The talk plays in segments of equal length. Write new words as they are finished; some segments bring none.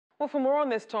Well, for more on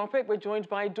this topic, we're joined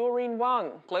by Doreen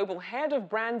Wang, Global Head of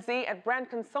BrandZ at brand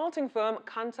consulting firm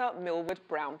Kantar Millward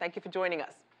Brown. Thank you for joining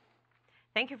us.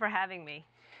 Thank you for having me.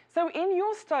 So in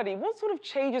your study, what sort of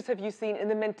changes have you seen in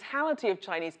the mentality of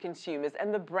Chinese consumers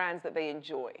and the brands that they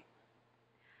enjoy?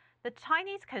 The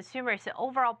Chinese consumers'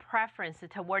 overall preference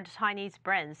toward Chinese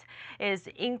brands is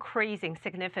increasing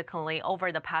significantly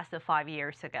over the past 5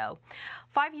 years ago.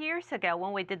 5 years ago,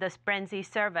 when we did this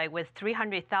BrandZ survey with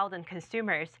 300,000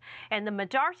 consumers, and the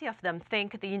majority of them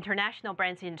think the international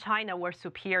brands in China were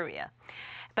superior.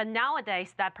 But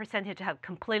nowadays, that percentage has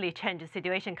completely changed, the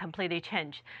situation completely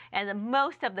changed. And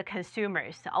most of the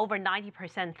consumers, over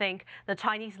 90%, think the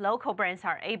Chinese local brands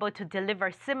are able to deliver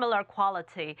similar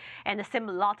quality and a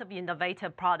lot of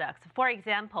innovative products. For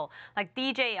example, like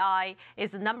DJI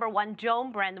is the #1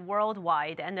 drone brand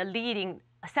worldwide and the leading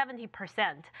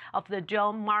 70% of the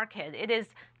drone market. It is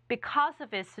because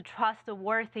of its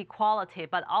trustworthy quality,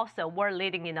 but also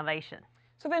world-leading innovation.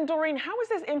 So then, Doreen, how is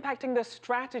this impacting the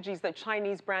strategies that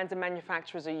Chinese brands and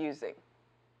manufacturers are using?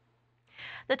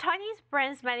 The Chinese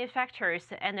brands manufacturers,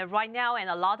 and right now, and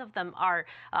a lot of them are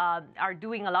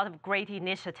doing a lot of great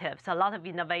initiatives, a lot of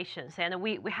innovations, and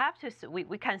we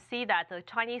can see that the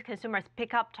Chinese consumers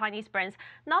pick up Chinese brands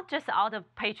not just out of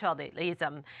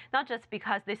patriotism, not just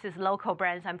because this is local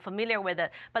brands, I'm familiar with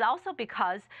it, but also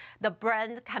because the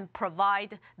brand can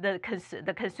provide the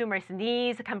consumer's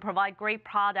needs, can provide great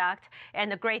product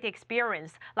and a great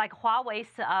experience, like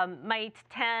Huawei's Mate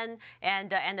 10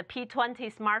 and the P20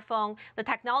 smartphone. The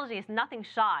technology is nothing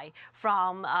shy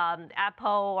from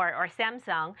Apple or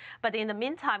Samsung, but in the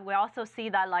meantime, we also see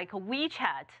that like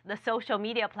WeChat, the social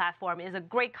media platform, is a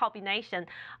great combination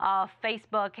of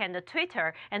Facebook and the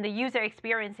Twitter, and the user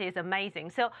experience is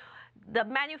amazing. So the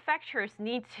manufacturers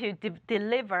need to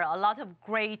deliver a lot of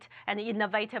great and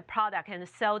innovative product, and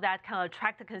so that can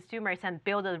attract the consumers and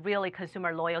build a really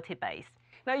consumer loyalty base.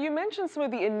 Now, you mentioned some of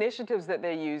the initiatives that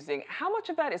they're using. How much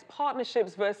of that is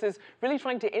partnerships versus really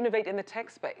trying to innovate in the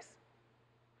tech space?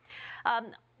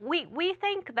 We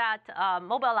think that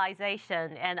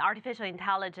mobilization and artificial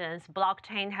intelligence,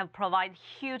 blockchain have provided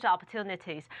huge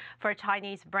opportunities for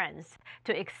Chinese brands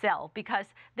to excel, because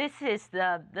this is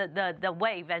the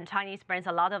wave, and Chinese brands,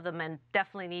 a lot of them, and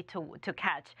definitely need to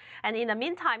catch. And in the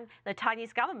meantime, the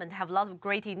Chinese government have a lot of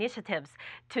great initiatives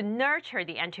to nurture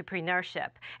the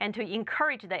entrepreneurship and to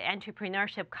encourage the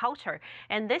entrepreneurship culture.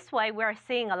 And this way, we are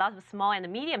seeing a lot of small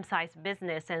and medium-sized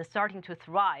business and starting to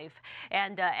thrive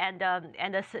and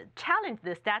challenge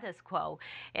the status quo,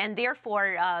 and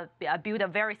therefore build a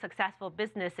very successful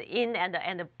business in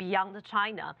and beyond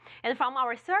China. And from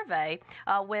our survey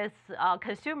with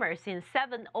consumers in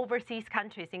 7 overseas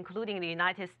countries, including the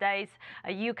United States,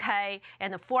 UK,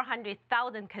 and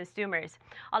 400,000 consumers,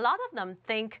 a lot of them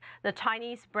think the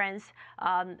Chinese brands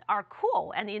are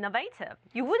cool and innovative.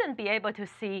 You wouldn't be able to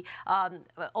see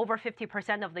over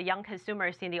 50% of the young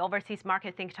consumers in the overseas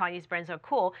market think Chinese brands are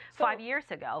cool 5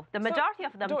 years ago. The majority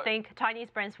of them think Chinese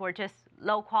brands were just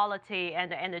low quality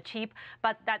and cheap,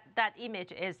 but that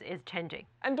image is changing.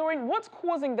 And Doreen, what's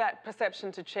causing that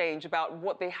perception to change about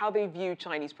how they view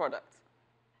Chinese products?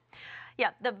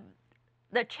 Yeah,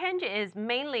 the change is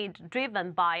mainly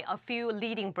driven by a few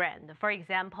leading brands. For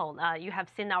example, you have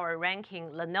seen our ranking,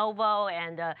 Lenovo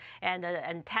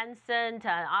and Tencent,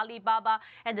 Alibaba,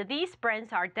 and these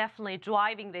brands are definitely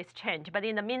driving this change. But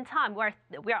in the meantime,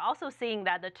 we're also seeing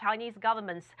that the Chinese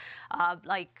government's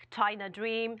like China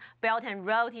Dream, Belt and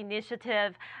Road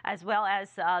Initiative, as well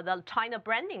as the China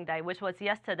Branding Day, which was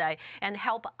yesterday, and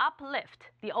help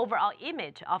uplift the overall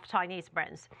image of Chinese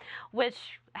brands,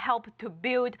 which help to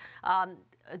build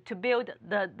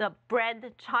the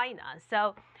brand China.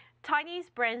 So Chinese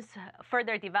brands'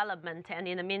 further development, and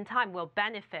in the meantime, will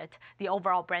benefit the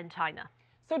overall brand China.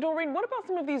 So Doreen, what about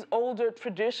some of these older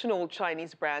traditional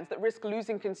Chinese brands that risk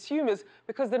losing consumers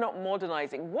because they're not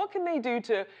modernizing? What can they do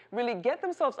to really get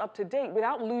themselves up to date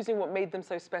without losing what made them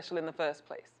so special in the first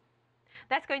place?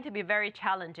 That's going to be very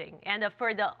challenging, and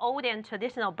for the old and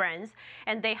traditional brands,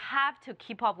 and they have to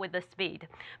keep up with the speed,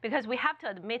 because we have to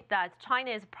admit that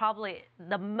China is probably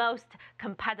the most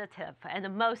competitive and the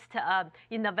most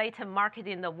innovative market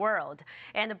in the world,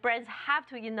 and the brands have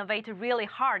to innovate really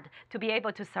hard to be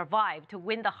able to survive, to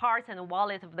win the hearts and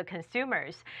wallet of the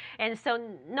consumers. And so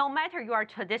no matter you are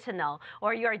traditional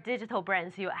or you are digital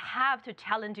brands, you have to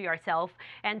challenge yourself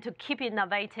and to keep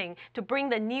innovating, to bring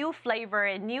the new flavor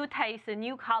and new taste and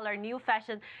new color, new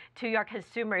fashion to your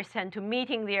consumers, and to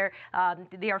meeting their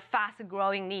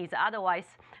fast-growing needs. Otherwise,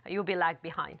 you'll be lagged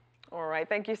behind. All right,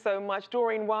 thank you so much.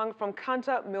 Doreen Wang from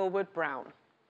Kantar Millward Brown.